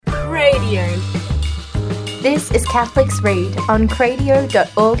Radio. This is Catholics Read on cradio.org.au.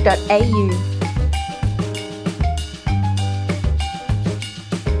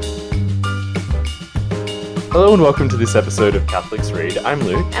 Hello and welcome to this episode of Catholics Read. I'm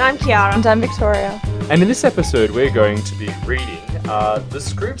Luke. And I'm Kiara. And I'm Victoria. And in this episode we're going to be reading the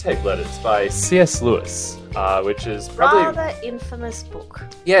Screwtape Letters by C.S. Lewis, which is probably... rather infamous book.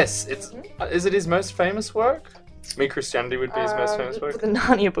 Yes, it's... Is it his most famous work? Me Christianity would be his most famous work? The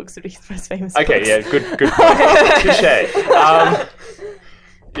Narnia books would be his most famous Okay, books. yeah, good point. Touche.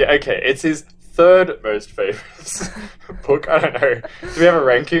 Yeah, okay, it's his third most famous book. I don't know. Do we have a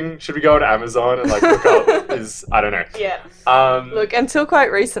ranking? Should we go on Amazon and like look up his... I don't know. Yeah. Look, until quite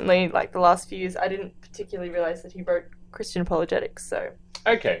recently, like the last few years, I didn't particularly realise that he wrote Christian apologetics, so...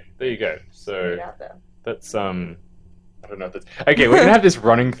 Okay, there you go. So... out there. That's, I don't know if that's... Okay, we're going to have this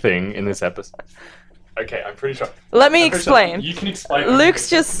running thing in this episode. Okay, I'm pretty sure... Let me explain. You can explain. Luke's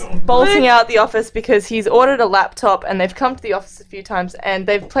just bolting out the office because he's ordered a laptop and they've come to the office a few times and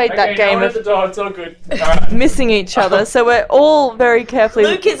they've played that game of the door, it's all good. Right. missing each other, so we're all very carefully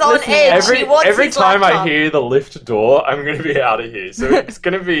Luke is on listening. edge. He wants Every his time laptop. I hear the lift door, I'm going to be out of here. So it's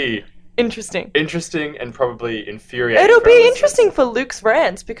going to be Interesting. and probably infuriating. It'll for be our interesting listeners. for Luke's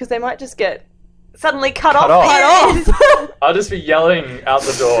rants because they might just get Suddenly cut Cut off. off. I'll just be yelling out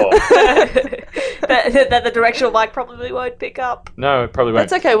the door. that the directional mic probably won't pick up. No, it probably won't.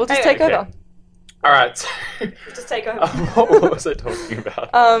 That's okay, we'll just take Okay. over. All right. Just take over. What was I talking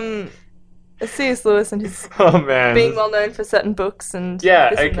about? C.S. Lewis and his Oh, man. being well known for certain books and Yeah,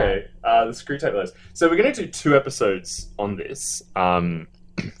 this and okay. The Screwtape Letters. So we're going to do 2 episodes on this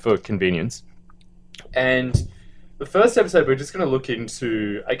for convenience. And the first episode, we're just going to look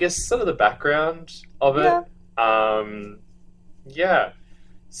into, I guess, some of the background of it. Yeah.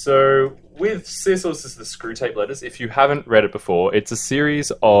 So with C.S. Lewis's The Screwtape Letters, if you haven't read it before, it's a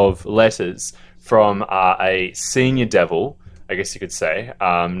series of letters from a senior devil, I guess you could say,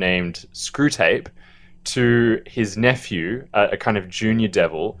 named Screwtape, to his nephew, a kind of junior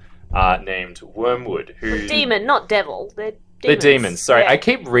devil named Wormwood, who... Demon, not devil. They're demons. Sorry, Yeah. I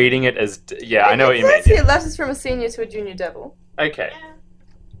keep reading it as... I know what you mean. It says here, letters from a senior to a junior devil. Okay.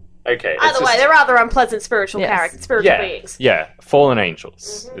 Okay. it's Either way, just- they're rather unpleasant spiritual Yes. characters, spiritual yeah, beings. Yeah, fallen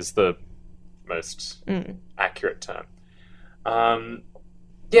angels is the most accurate term.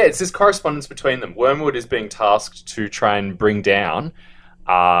 Yeah, it's this correspondence between them. Wormwood is being tasked to try and bring down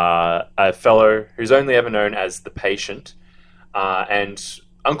a fellow who's only ever known as the Patient, and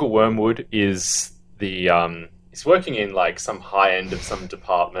Uncle Wormwood is the he's working in like some high end of some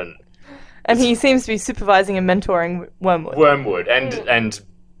department. And he seems to be supervising and mentoring Wormwood. Wormwood and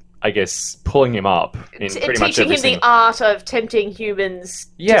I guess pulling him up in pretty much Teaching every him single... the art of tempting humans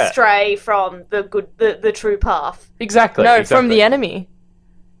Yeah. to stray from the true path. Exactly. No, exactly. from the enemy.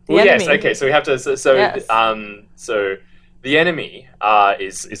 The Well, enemy. yes, okay, so we have to... So the enemy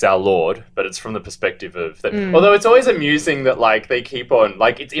is our Lord, but it's from the perspective of... Although it's always amusing that, like, they keep on...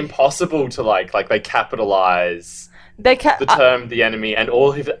 Like, it's impossible to, like they capitalize They the term the enemy, and all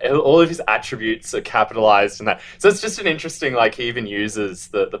of his attributes are capitalized and that. So it's just an interesting... Like, he even uses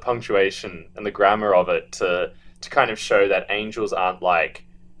the punctuation and the grammar of it to kind of show that angels aren't like...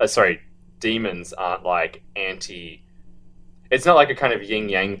 demons aren't, like, anti... It's not like a kind of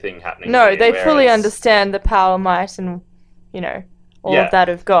yin-yang thing happening. No, here, they fully whereas- understand the power, might, and, all Yeah. of that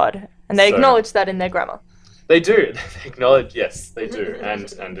of God. And they So- acknowledge that in their grammar. They do. They acknowledge, yes, they do, and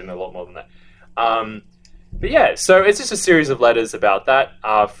in a lot more than that. But yeah, so it's just a series of letters about that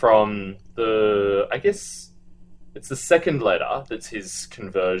from I guess it's the second letter that's his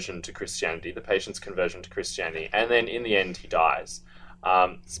conversion to Christianity, the patient's conversion to Christianity, and then in the end he dies.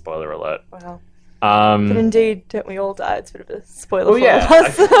 Spoiler alert. Wow. But indeed, don't we all die? It's a bit of a spoiler Well, for yeah, all of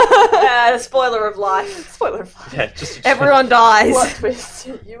us. The spoiler of life. Spoiler of life. Yeah, just Everyone dies. Plot twist.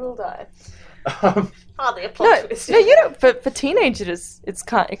 You will die. Hardly a plot No, twist. no, you know, for teenagers, it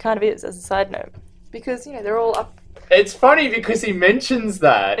kind of is, as a side note. Because, they're all up... It's funny because he mentions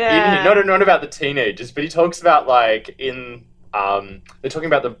that, Yeah. not about the teenagers, but he talks about, like, in... they're talking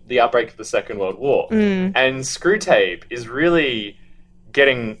about the outbreak of the Second World War. And Screwtape is really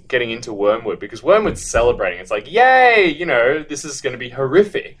getting into Wormwood because Wormwood's celebrating. It's like, yay, this is going to be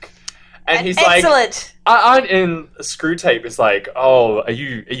horrific. And he's excellent. like... And Screwtape is like, oh, are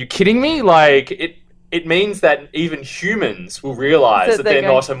you kidding me? Like, it means that even humans will realise that they're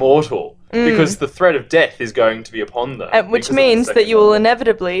not immortal because the threat of death is going to be upon them. Which means that you will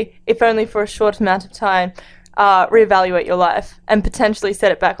inevitably, if only for a short amount of time, reevaluate your life and potentially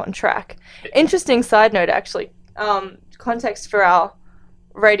set it back on track. Interesting side note, actually. Context for our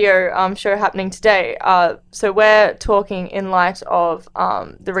radio show happening today. So we're talking in light of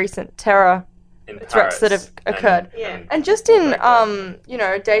the recent terror In threats that have occurred. And just in,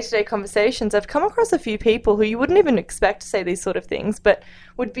 day-to-day conversations, I've come across a few people who you wouldn't even expect to say these sort of things, but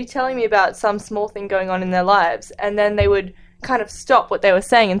would be telling me about some small thing going on in their lives, and then they would kind of stop what they were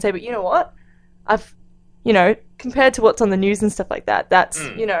saying and say, but you know what? Compared to what's on the news and stuff like that, that's,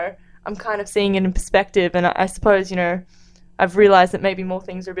 I'm kind of seeing it in perspective, and I suppose, I've realised that maybe more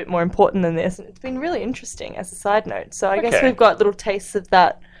things are a bit more important than this, and it's been really interesting as a side note. So I guess we've got little tastes of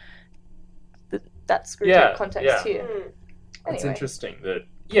that Screwtape context here. It's Anyway. interesting that,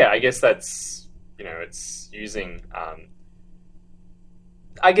 I guess that's, it's using,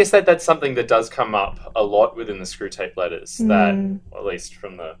 I guess that's something that does come up a lot within the Screwtape letters, that, at least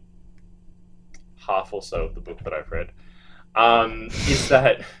from the half or so of the book that I've read,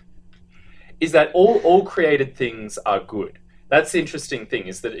 is that all created things are good. That's the interesting thing,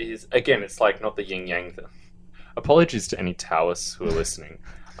 is that it's like not the yin-yang thing. Apologies to any Taoists who are listening.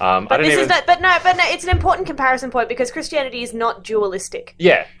 But it's an important comparison point, because Christianity is not dualistic.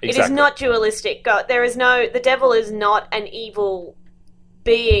 Yeah, exactly. It is not dualistic. The devil is not an evil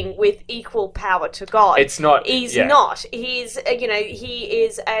being with equal power to God. It's not. He's not. He's he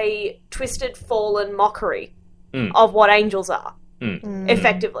is a twisted, fallen mockery of what angels are.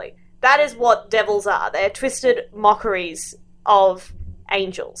 Effectively, that is what devils are. They're twisted mockeries of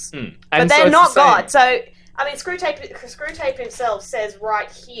angels, but they're not God. So. I mean, Screwtape himself says right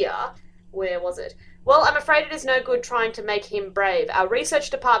here, where was it? Well, I'm afraid it is no good trying to make him brave. Our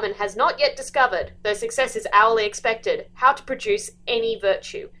research department has not yet discovered, though success is hourly expected, how to produce any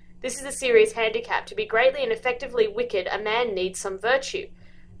virtue. This is a serious handicap. To be greatly and effectively wicked, a man needs some virtue.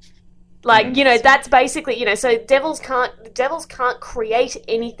 That's basically, so devils can't create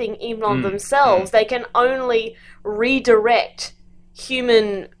anything even on themselves. They can only redirect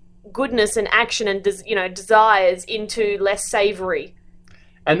human goodness and action and desires into less savory.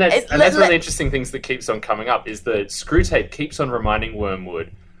 And that's one of the interesting things that keeps on coming up, is that Screwtape keeps on reminding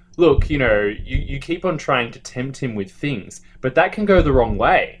Wormwood, look, you keep on trying to tempt him with things, but that can go the wrong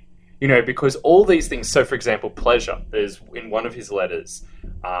way, because all these things. So, for example, pleasure. There's in one of his letters,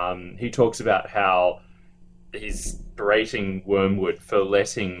 he talks about how he's berating Wormwood for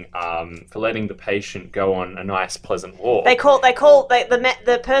letting the patient go on a nice, pleasant walk.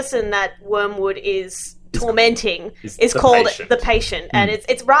 The person that Wormwood is tormenting is called the patient, and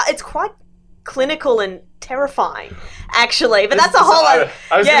it's quite clinical and terrifying, actually. But that's a whole other...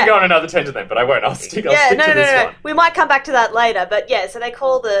 I was going to go on another tangent then, but I won't. I'll stick to this one. We might come back to that later, but so they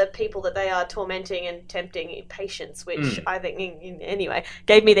call the people that they are tormenting and tempting patients, which I think, anyway,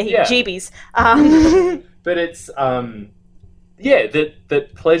 gave me the heebie-jeebies. But it's, that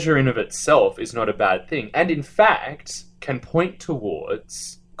pleasure in of itself is not a bad thing, and in fact can point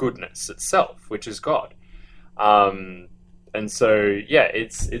towards goodness itself, which is God. And so,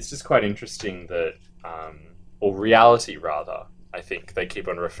 it's just quite interesting that, or reality rather, I think they keep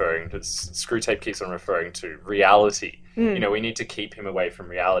on referring to, Screwtape keeps on referring to reality. We need to keep him away from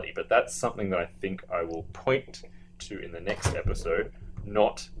reality, but that's something that I think I will point to in the next episode,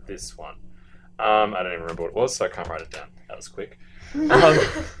 not this one. I don't even remember what it was, so I can't write it down. That was quick.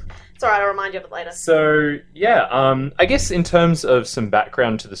 It's alright, I'll remind you of it later. So, I guess in terms of some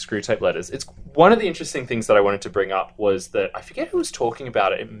background to the Screwtape letters, it's one of the interesting things that I wanted to bring up was that, I forget who was talking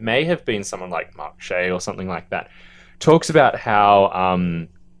about it, it may have been someone like Mark Shea or something like that, talks about how,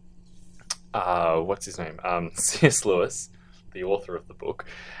 what's his name? C.S. Lewis, the author of the book,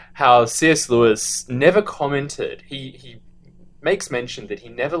 how C.S. Lewis never commented, he makes mention that he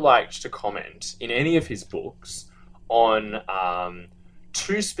never liked to comment in any of his books on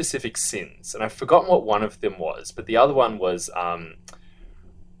two specific sins, and I've forgotten what one of them was, but the other one was,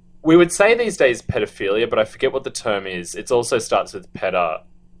 we would say these days pedophilia, but I forget what the term is. It also starts with pederastry?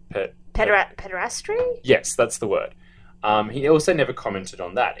 Yes, that's the word. He also never commented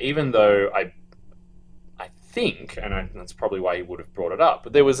on that, even though I think, and that's probably why he would have brought it up,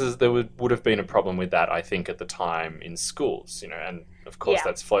 but there would have been a problem with that, I think, at the time in schools, and of course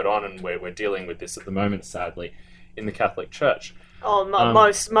that's flowed on, and we're dealing with this at the moment, sadly, in the Catholic Church. Oh,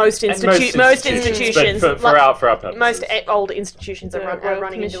 most institutions. But for our purposes. Most old institutions are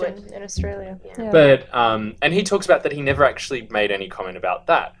running into it. In Australia. Yeah. But, and he talks about that he never actually made any comment about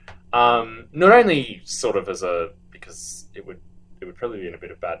that. Not only sort of because it would probably be in a bit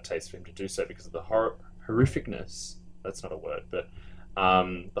of bad taste for him to do so because of the horrificness, that's not a word, but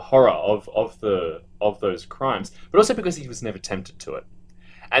the horror of those crimes, but also because he was never tempted to it.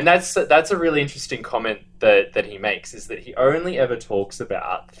 And that's a really interesting comment that he makes, is that he only ever talks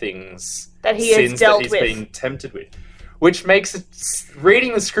about things, that he has dealt with, been tempted with. which makes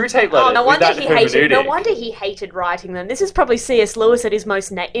reading the Screwtape letters. Oh, no wonder with that he hated. No hermeneutic- wonder he hated writing them. This is probably C.S. Lewis at his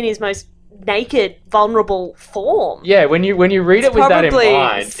most in his most naked, vulnerable form. Yeah, when you read it with that in Probably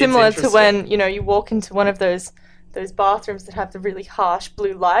mind, similar it's to when you walk into one of those bathrooms that have the really harsh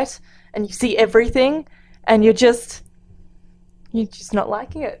blue light, and you see everything, and you're just not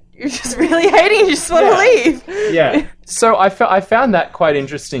liking it. You're just really hating it. You just want to leave. Yeah. So I found that quite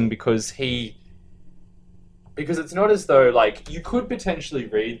interesting because it's not as though, like, you could potentially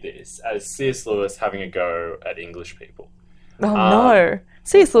read this as C.S. Lewis having a go at English people. Oh, no.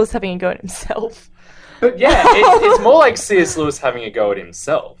 C.S. Lewis having a go at himself. But yeah, it's more like C.S. Lewis having a go at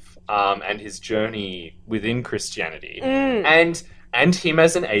himself and his journey within Christianity. And him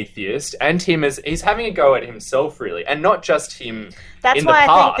as an atheist, and him as... He's having a go at himself, really, and not just him in the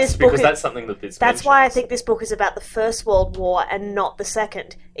past, because that's something that this That's mentions. why I think this book is about the First World War and not the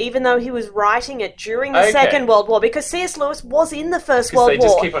Second, even though he was writing it during the Second World War, because C.S. Lewis was in the First World War. They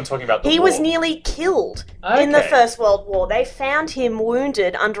just keep on talking about the war. He was nearly killed in the First World War. They found him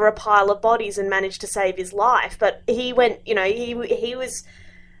wounded under a pile of bodies and managed to save his life, but he went, he was...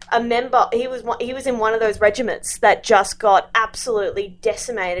 a member, he was in one of those regiments that just got absolutely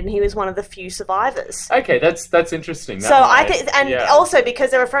decimated, and he was one of the few survivors. Okay, that's interesting. I think, also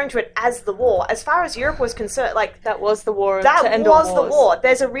because they're referring to it as the war. As far as Europe was concerned, like that was the war. That was the war.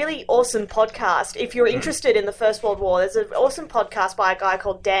 There's a really awesome podcast if you're interested in the First World War. There's an awesome podcast by a guy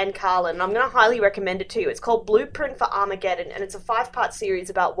called Dan Carlin. And I'm going to highly recommend it to you. It's called Blueprint for Armageddon, and it's a 5-part series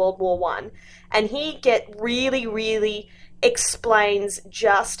about World War I. And he really explains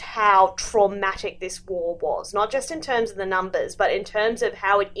just how traumatic this war was, not just in terms of the numbers, but in terms of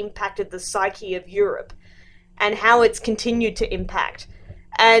how it impacted the psyche of Europe and how it's continued to impact.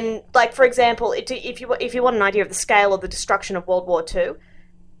 And, like, for example, if you want an idea of the scale of the destruction of World War II,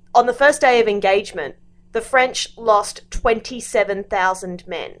 on the first day of engagement, the French lost 27,000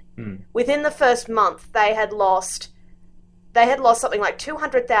 men. Within the first month, they had lost something like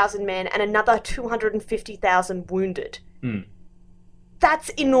 200,000 men and another 250,000 wounded. That's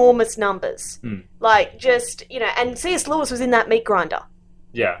enormous numbers. Like, just, and C.S. Lewis was in that meat grinder.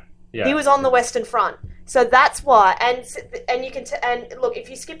 Yeah. He was on the Western Front. So that's why, and you can, and look,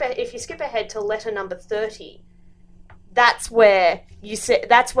 if you skip ahead to letter number 30, that's where you see,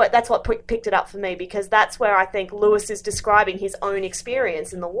 that's what picked it up for me, because that's where I think Lewis is describing his own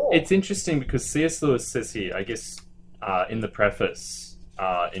experience in the war. It's interesting because C.S. Lewis says here, I guess, in the preface,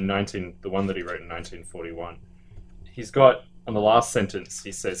 the one that he wrote in 1941, he's got, on the last sentence,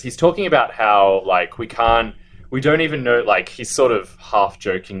 he says, he's talking about how, like, we don't even know, like, he's sort of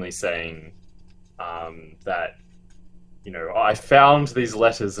half-jokingly saying that, I found these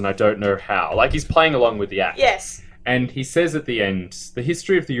letters and I don't know how. Like, he's playing along with the act. Yes. And he says at the end, the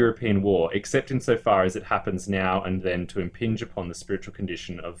history of the European war, except insofar as it happens now and then to impinge upon the spiritual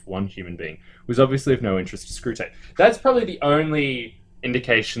condition of one human being, was obviously of no interest to Screwtape. That's probably the only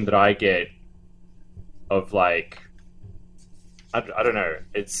indication that I get of, like, I don't know.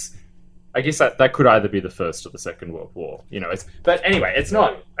 I guess that could either be the First or the Second World War. But anyway, it's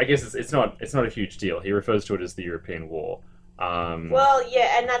not. I guess it's not a huge deal. He refers to it as the European War. Well,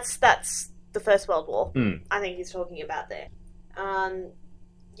 yeah, and that's the First World War. I think he's talking about there.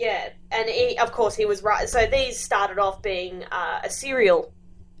 Yeah, and of course he was right. So these started off being a serial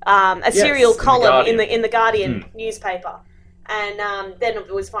column in the Guardian newspaper. And then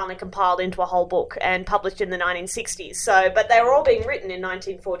it was finally compiled into a whole book and published in the 1960s. So, but they were all being written in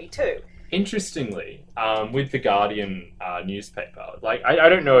 1942. Interestingly, with the Guardian newspaper, like, I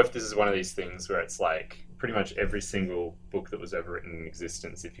don't know if this is one of these things where it's like pretty much every single book that was ever written in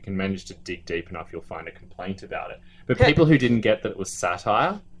existence, if you can manage to dig deep enough, you'll find a complaint about it. But people who didn't get that it was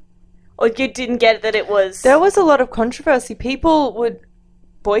satire... Or you didn't get that it was... There was a lot of controversy. People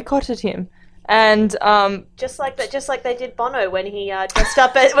boycotted him. And just like they did Bono when he dressed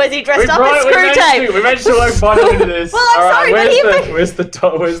up as Screwtape. We managed to work Bono into this. Well, I'm sorry, but where's the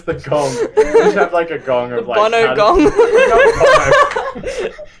gong? We should have like a gong of like Bono gong.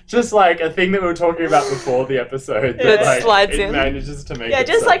 Just like a thing that we were talking about before the episode that like, slides it in. Manages to make. Yeah, it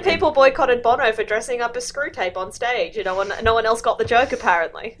just so like good. people boycotted Bono for dressing up as Screwtape on stage. No one else got the joke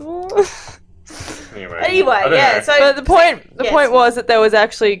apparently. Anyway, yeah. Know. So, but the point was that there was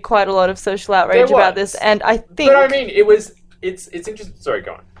actually quite a lot of social outrage about this, and I think. But I mean, it's interesting. Sorry,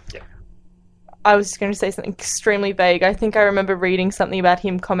 go on. Yeah. I was going to say something extremely vague. I think I remember reading something about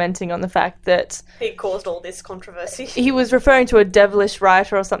him commenting on the fact that he caused all this controversy. He was referring to a devilish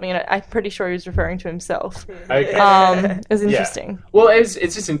writer or something, and I'm pretty sure he was referring to himself. Okay. It was interesting. Yeah. Well, it's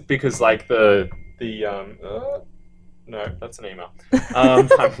just because like the no, that's an email. I'm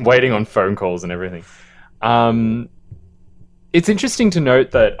waiting on phone calls and everything. It's interesting to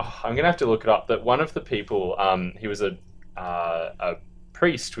note that I'm going to have to look it up. That one of the people, he was a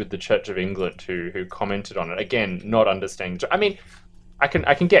priest with the Church of England who commented on it. Again, not understanding. I mean, I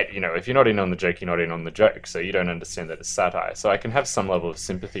can get, if you're not in on the joke, you're not in on the joke, so you don't understand that it's satire. So I can have some level of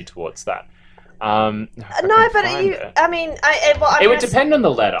sympathy towards that. It would depend on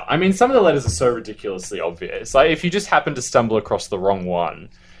the letter. I mean, some of the letters are so ridiculously obvious. Like, if you just happen to stumble across the wrong one,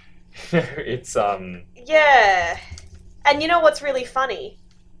 it's Yeah. And you know what's really funny?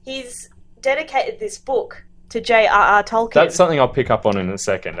 He's dedicated this book to J.R.R. Tolkien. That's something I'll pick up on in a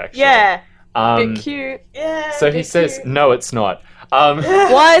second, actually. Yeah. Bit cute. Yeah. So he says, cute. no, it's not.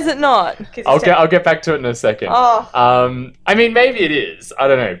 Why is it not? I'll get back to it in a second. Oh. I mean, maybe it is. I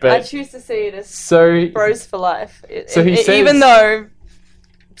don't know. But I choose to see it as bros for life. He says, even though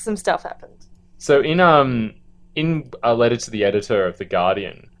some stuff happened. So in a letter to the editor of The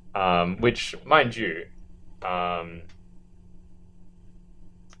Guardian, which, mind you,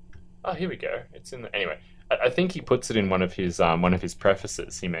 here we go. It's in the... Anyway, I think he puts it in one of his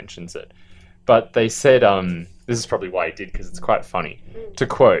prefaces. He mentions it. But they said, this is probably why he did, because it's quite funny. To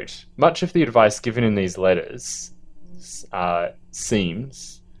quote, much of the advice given in these letters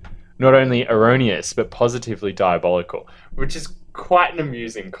seems not only erroneous, but positively diabolical, which is quite an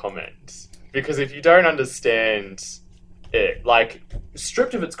amusing comment. Because if you don't understand it, like,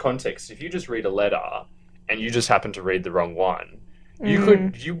 stripped of its context, if you just read a letter and you just happen to read the wrong one,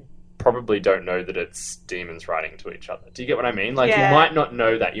 you probably don't know that it's demons writing to each other. Do you get what I mean? Like, you might not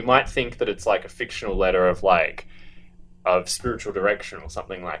know that. You might think that it's like a fictional letter of spiritual direction or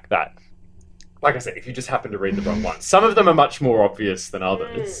something like that. Like I said, if you just happen to read the wrong one. Some of them are much more obvious than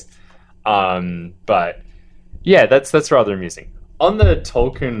others. But yeah, that's rather amusing. On the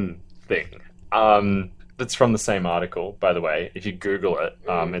Tolkien thing, that's from the same article, by the way. If you Google it,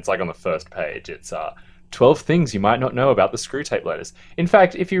 it's like on the first page. It's 12 things you might not know about the Screwtape letters. In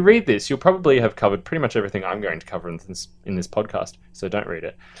fact, if you read this, you'll probably have covered pretty much everything I'm going to cover in this podcast, so don't read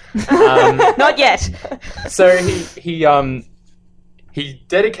it. Not yet. So he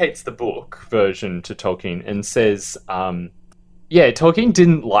dedicates the book version to Tolkien and says, Tolkien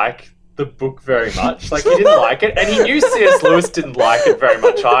didn't like the book very much. Like, he didn't like it, and he knew C.S. Lewis didn't like it very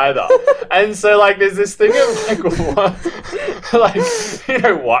much either. And so, like, there's this thing of, like, what? Like,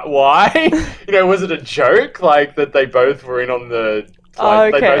 why? Was it a joke? Like, that they both were in on the...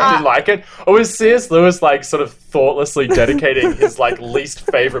 Like, they both didn't like it? Or was C.S. Lewis, like, sort of thoughtlessly dedicating his, like, least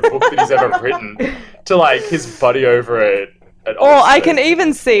favourite book that he's ever written to, like, his buddy over at I can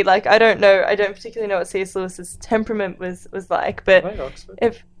even see, like, I don't particularly know what C.S. Lewis's temperament was like, but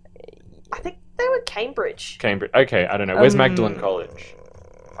if... I think they were Cambridge. Okay, I don't know. Where's Magdalen College?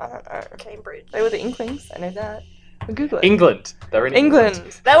 I don't know. Cambridge. They were the Inklings. I know that. Google it. England. They're in England.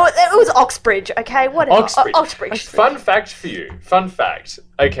 It was Oxbridge. Okay, whatever. Oxbridge. Fun fact for you. Fun fact.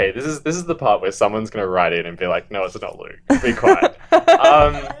 Okay, this is the part where someone's going to write in and be like, "No, it's not Luke. Be quiet."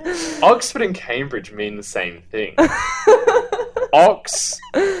 Oxford and Cambridge mean the same thing.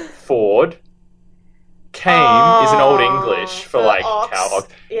 Oxford. Came is an old English for like ox. cow. Ox.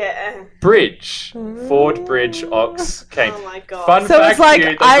 Yeah. Bridge. Ford, bridge, ox, came. Oh my god. Fun so fact it's like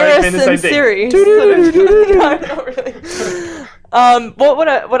you, Iris and Siri. No, not really.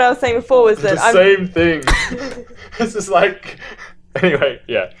 What I was saying before was that the same thing. This is like... Anyway,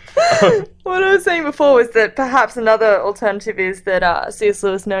 yeah. What I was saying before was that perhaps another alternative is that C.S.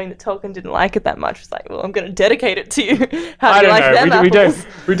 Lewis, knowing that Tolkien didn't like it that much, was like, well, I'm going to dedicate it to you. How do you like them apples?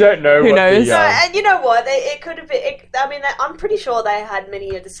 We don't know. Who knows? And you know what? It could have been... I'm pretty sure they had many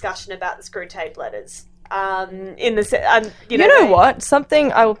a discussion about the Screwtape letters. You know what?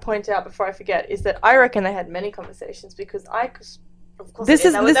 Something I will point out before I forget is that I reckon they had many conversations because of course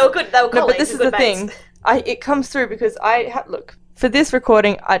they were good. They were colleagues. No, but this is the thing. It comes through because look. For this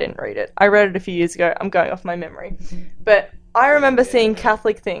recording, I didn't read it. I read it a few years ago. I'm going off my memory. But I remember seeing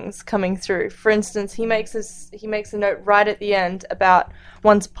Catholic things coming through. For instance, he makes a note right at the end about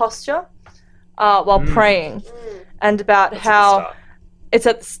one's posture while praying, and about how it's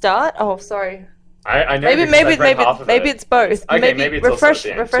at the start. Oh, sorry. I know. Maybe it's both. Okay, maybe it's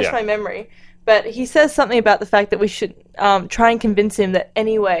refresh my memory. But he says something about the fact that we should try and convince him that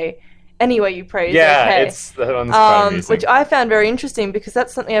any way you pray is okay. It's that one's quite amusing. Which I found very interesting because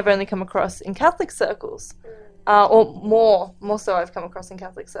that's something I've only come across in Catholic circles, or more so I've come across in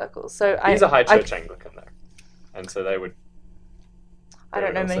Catholic circles. So he's a high church Anglican though, and so they would. I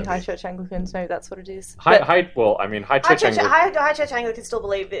don't know many high church Anglicans. Maybe that's what it is. High church Anglicans still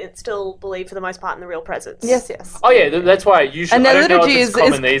believe for the most part in the real presence. Yes. Oh yeah, that's why usually. And their liturgy is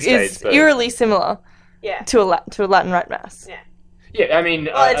common these days, but... eerily similar. Yeah. To a Latin Rite Mass. Yeah. Yeah, I mean...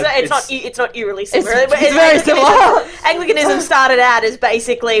 Well, it's not eerily similar. It's very similar. Anglicanism started out as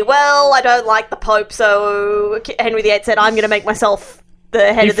basically, well, I don't like the Pope, so Henry VIII said, I'm going to make myself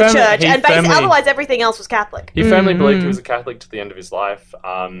the head of the church. And basically, otherwise everything else was Catholic. He firmly believed he was a Catholic to the end of his life.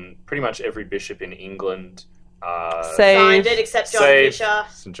 Pretty much every bishop in England... signed it, except John Fisher.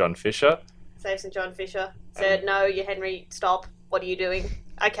 St. John Fisher. Save St. John Fisher. Said, no, you Henry, stop. What are you doing?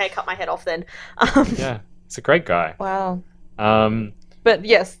 Okay, cut my head off then. Yeah, he's a great guy. Wow. But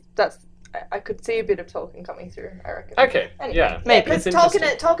yes, I could see a bit of Tolkien coming through, I reckon. Okay, anyway, yeah. Maybe. Because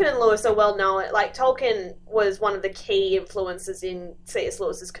Tolkien and Lewis are well known. Like, Tolkien was one of the key influences in C.S.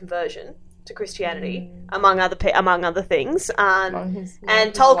 Lewis's conversion to Christianity, among other things. Tolkien's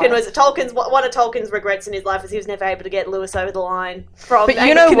one of Tolkien's regrets in his life is he was never able to get Lewis over the line from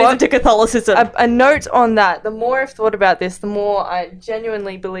Anglicanism to Catholicism. A note on that: the more I've thought about this, the more I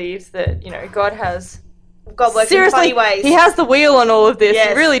genuinely believe that God works in funny ways. He has the wheel on all of this. Yes.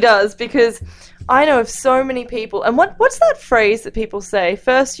 He really does, because I know of so many people. And what's that phrase that people say?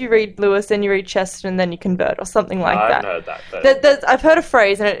 First you read Lewis, then you read Chesterton, then you convert, or something like that. I've heard that. I've heard a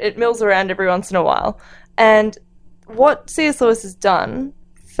phrase, and it mills around every once in a while. And what C.S. Lewis has done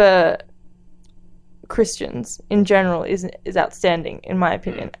for Christians in general is outstanding, in my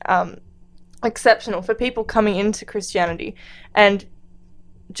opinion. Exceptional for people coming into Christianity. And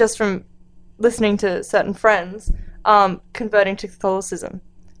just from listening to certain friends, converting to Catholicism.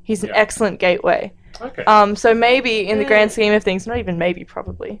 He's an excellent gateway. Okay. So maybe in the grand scheme of things, not even maybe,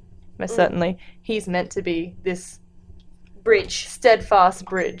 probably, most certainly, he's meant to be this steadfast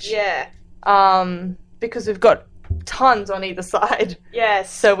bridge. Yeah. Because we've got tons on either side.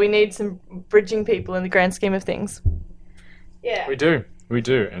 Yes. So we need some bridging people in the grand scheme of things. Yeah. We do.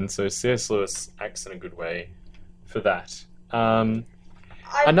 And so C.S. Lewis acts in a good way for that. Sorry.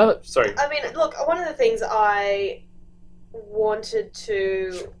 I mean, look, one of the things I wanted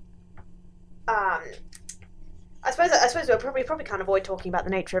to, I suppose we probably can't avoid talking about the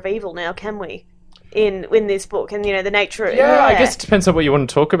nature of evil now, can we? In this book, and the nature. Yeah, I guess it depends on what you want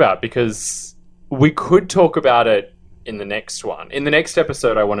to talk about, because we could talk about it in the next one. In the next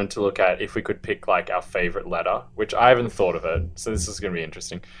episode, I wanted to look at if we could pick like our favorite letter, which I haven't thought of it, so this is going to be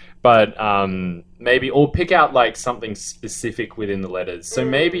interesting. But maybe, or pick out like something specific within the letters. So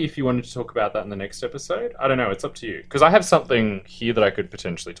maybe if you wanted to talk about that in the next episode, I don't know, it's up to you. Because I have something here that I could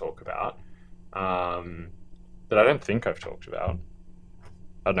potentially talk about that I don't think I've talked about.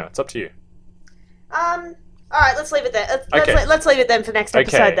 I don't know, it's up to you. All right, let's leave it there. Let's leave it then for next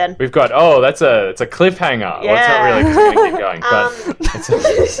episode. Okay. Then we've got it's a cliffhanger. Yeah. Well, it's not really, 'cause we're gonna keep going,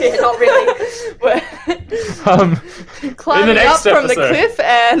 but yeah, not really. Climbing up from the cliff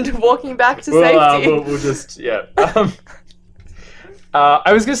and walking back to safety. We'll just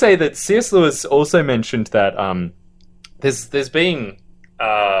I was gonna say that C.S. Lewis also mentioned that there's been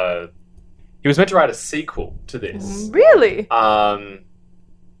he was meant to write a sequel to this. Really? Oh,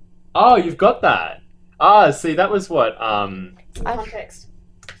 you've got that. See, that was what. Context.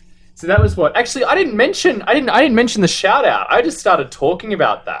 See, that was what. Actually, I didn't mention the shout out. I just started talking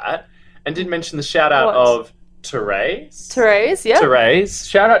about that and didn't mention the shout out of Therese. Therese, yeah. Therese.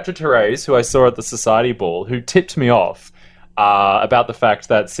 Shout out to Therese, who I saw at the Society Ball, who tipped me off about the fact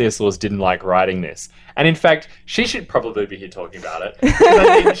that C.S. Lewis didn't like writing this. And in fact, she should probably be here talking about it.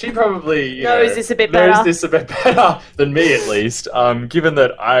 I think she probably knows this a bit better than me, at least, given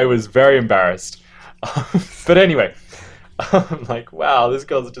that I was very embarrassed. But anyway, I'm like, wow, this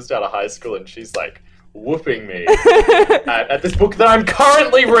girl's just out of high school and she's like whooping me at this book that I'm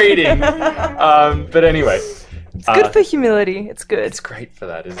currently reading. But anyway. It's good for humility. It's good. It's great for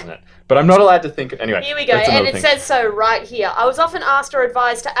that, isn't it? But I'm not allowed to think... Anyway. Here we go, and it says so right here. I was often asked or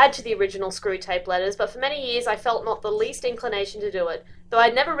advised to add to the original Screwtape letters, but for many years I felt not the least inclination to do it. Though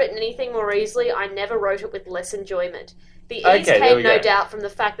I'd never written anything more easily, I never wrote it with less enjoyment. The ease came, no doubt, from the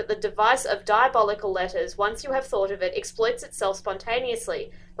fact that the device of diabolical letters, once you have thought of it, exploits itself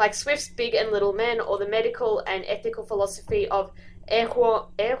spontaneously, like Swift's Big and Little Men, or the medical and ethical philosophy of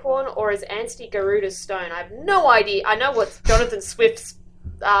Erewhon, or as Anstey Garuda's Stone. I have no idea. I know what Jonathan Swift's...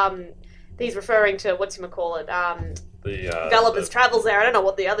 he's referring to, Gulliver's Travels there. I don't know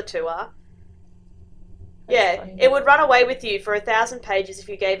what the other two are. Yeah, it would run away with you for 1,000 pages if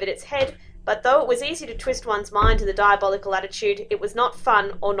you gave it its head, but though it was easy to twist one's mind to the diabolical attitude, it was not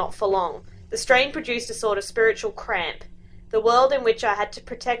fun or not for long. The strain produced a sort of spiritual cramp. The world in which I had to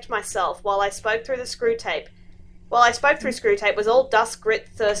protect myself while I spoke through Screwtape was all dust, grit,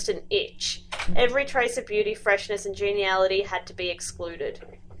 thirst, and itch. Every trace of beauty, freshness, and geniality had to be excluded.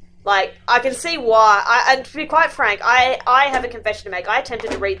 Like, I can see why. And to be quite frank, I have a confession to make. I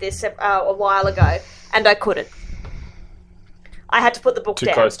attempted to read this a while ago, and I couldn't. I had to put the book Too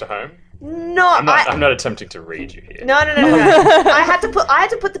down. close to home? No, I'm not attempting to read you here. No. I had to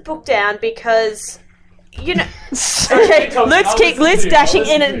put the book down because okay. Luke's dashing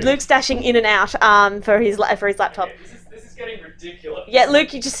in and out for his laptop. Okay, this is getting ridiculous. Yeah, Luke,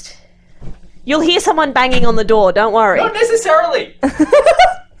 you'll hear someone banging on the door. Don't worry. Not necessarily.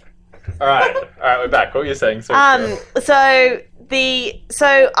 All right, we're back. What were you saying? So I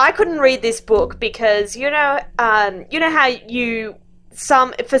couldn't read this book because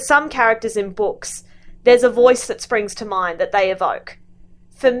how for some characters in books, there's a voice that springs to mind that they evoke.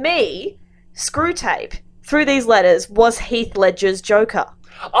 For me, Screwtape, through these letters, was Heath Ledger's Joker.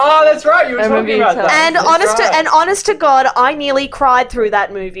 Oh, that's right. You were talking about that. And honest to God, I nearly cried through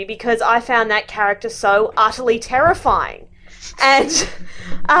that movie because I found that character so utterly terrifying. And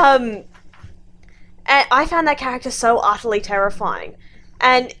I found that character so utterly terrifying.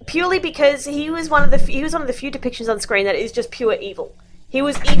 And purely because he was one of the few depictions on screen that is just pure evil. He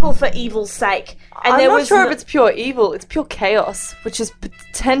was evil for evil's sake. And I'm not sure if it's pure evil. It's pure chaos, which is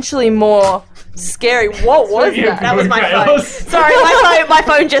potentially more scary. What was that? That was my phone. Sorry, my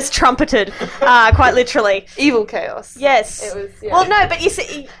phone just trumpeted, quite literally. Evil chaos. Yes. It was. Yeah. Well, no, but you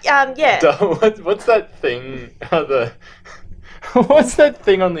see, What's that thing? What's that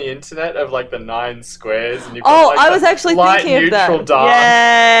thing on the internet of like the 9 squares? And you've got, I was actually light, thinking of that. neutral, dark.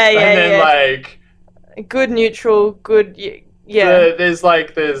 Yeah. And then like good, neutral, good. Yeah. There's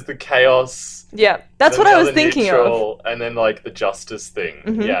the chaos. Yeah, that's what I was thinking neutral, of. And then like the justice thing.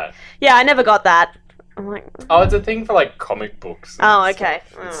 Mm-hmm. Yeah. Yeah, I never got that. I'm like, it's a thing for like comic books. Okay.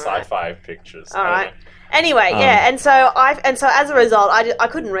 And sci-fi pictures. All right. Anyway, and so as a result, I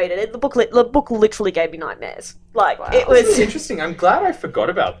couldn't read it. The book literally gave me nightmares. Like it was This is interesting. I'm glad I forgot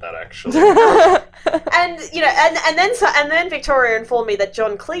about that actually. and then Victoria informed me that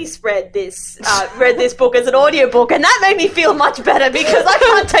John Cleese read this book as an audiobook, and that made me feel much better because I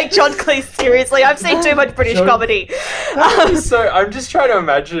can't take John Cleese seriously. I've seen too much British comedy. So I'm just trying to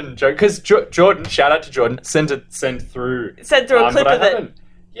imagine because Jordan, shout out to Jordan, sent through a clip of it.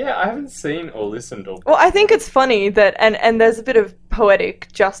 Yeah, I haven't seen or listened or... Well, I think it's funny that, and there's a bit of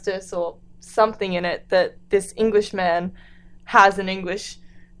poetic justice or something in it, that this Englishman has an English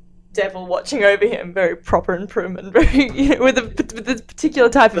devil watching over him, very proper and prim and very, with a particular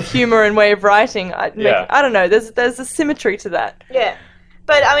type of humour and way of writing. I don't know, there's a symmetry to that. Yeah.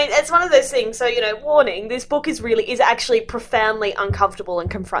 But, I mean, it's one of those things, so, warning, this book is actually profoundly uncomfortable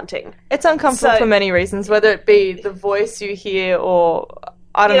and confronting. It's uncomfortable for many reasons, whether it be the voice you hear or...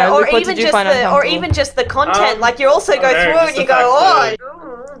 I don't know. What did you find uncomfortable? Or even just the content. Like you also go through and you go,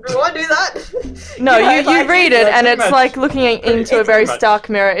 do I do that? No, you read it and it's like looking into a very stark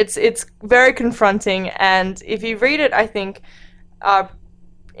mirror. It's very confronting, and if you read it, I think,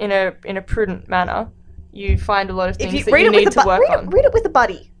 in a prudent manner, you find a lot of things that you need to work on. Read it with a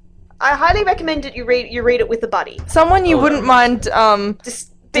buddy. I highly recommend that you read it with a buddy. Someone you wouldn't mind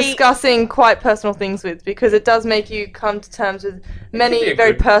discussing quite personal things with, because it does make you come to terms with many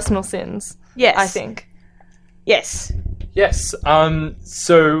very personal sins. Yes. I think. Yes. Yes.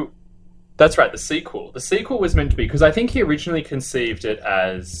 So that's right. The sequel was meant to be, because I think he originally conceived it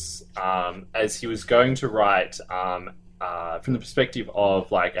as he was going to write from the perspective of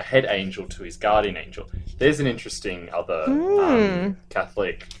like a head angel to his guardian angel. There's an interesting other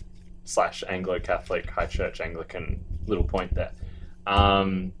Catholic / Anglo-Catholic High Church Anglican little point there.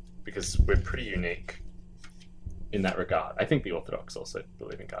 Because we're pretty unique in that regard. I think the Orthodox also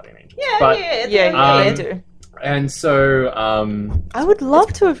believe in guardian angels. They do. And so, I would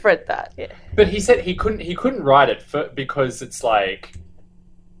love to have read that. Yeah. But he said he couldn't write it because it's like,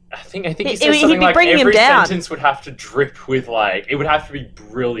 I think he said something like every sentence would have to drip with like, it would have to be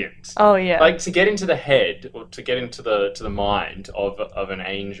brilliant. Oh yeah. Like to get into the head or to get into the mind of an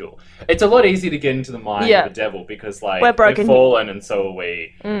angel. It's a lot easier to get into the mind of the devil because like we're broken. They're fallen and so are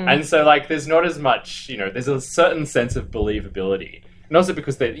we. And so like there's not as much, there's a certain sense of believability. And also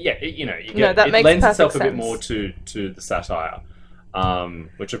because it lends itself a bit more to the satire.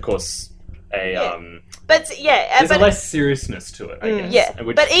 Which of course there's a less seriousness to it, I guess. Yeah,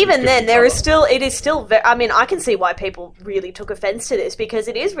 but even then, it is still very... I mean, I can see why people really took offence to this, because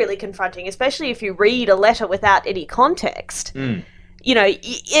it is really confronting, especially if you read a letter without any context.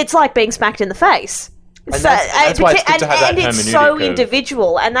 It's like being smacked in the face. And that's why it's good to have that hermeneutic. It's so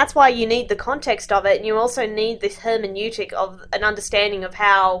individual, and that's why you need the context of it, and you also need this hermeneutic of an understanding of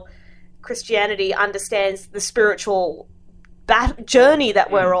how Christianity understands the spiritual journey that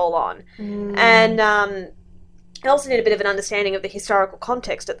we're all on. And I also need a bit of an understanding of the historical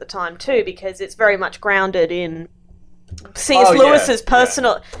context at the time too, because it's very much grounded in C.S. Lewis's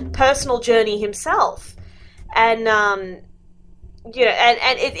personal journey himself. And you know,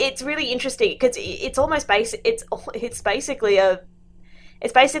 and it's really interesting because it's almost it's basically a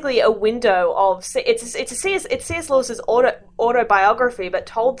window of it's C.S. Lewis's autobiography, but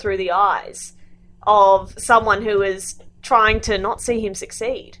told through the eyes of someone who is trying to not see him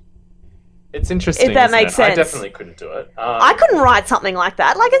succeed. It's interesting. If that makes sense. I definitely couldn't do it. I couldn't write something like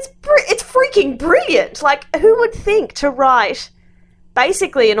that. Like it's freaking brilliant. Like who would think to write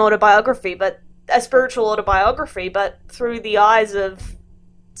basically an autobiography, but a spiritual autobiography, but through the eyes of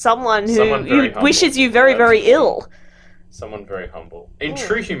someone who wishes you very, very ill. Someone very humble. In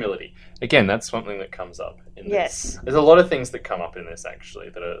true humility. Again, that's something that comes up in this. Yes. There's a lot of things that come up in this, actually,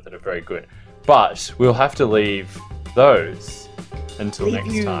 that are very good. But we'll have to leave those until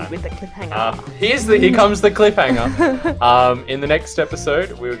next time. With the cliffhanger. Here comes the cliffhanger. In the next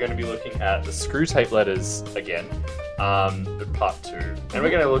episode, we're going to be looking at the Screwtape letters again, but part 2. And we're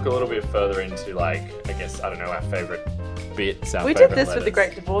going to look a little bit further into, like, I guess, I don't know, our favourite bits. We did this with the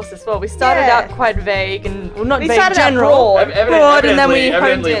Great Divorce as well. We started out quite vague and, well, not vague, general. Broad, and then we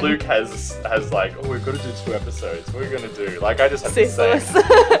honed in. Luke has like, oh, we've got to do 2 episodes. What are we going to do? Like, I just have to say.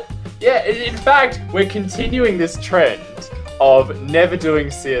 Yeah, in fact, we're continuing this trend of never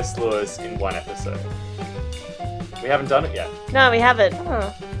doing C.S. Lewis in 1 episode. We haven't done it yet. No, we haven't.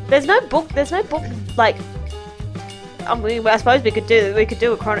 There's no book. Like, I suppose we could do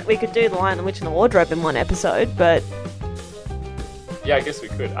The Lion, the Witch, and the Wardrobe in 1 episode, but yeah, I guess we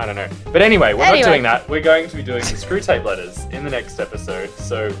could. I don't know. But anyway, we're not doing that. We're going to be doing the Screwtape letters in the next episode.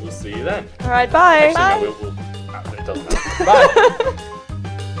 So we'll see you then. All right, bye. Actually, no, it doesn't matter. Bye.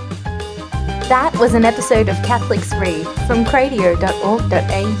 That was an episode of Catholics Read from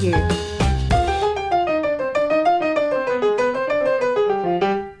cradio.org.au.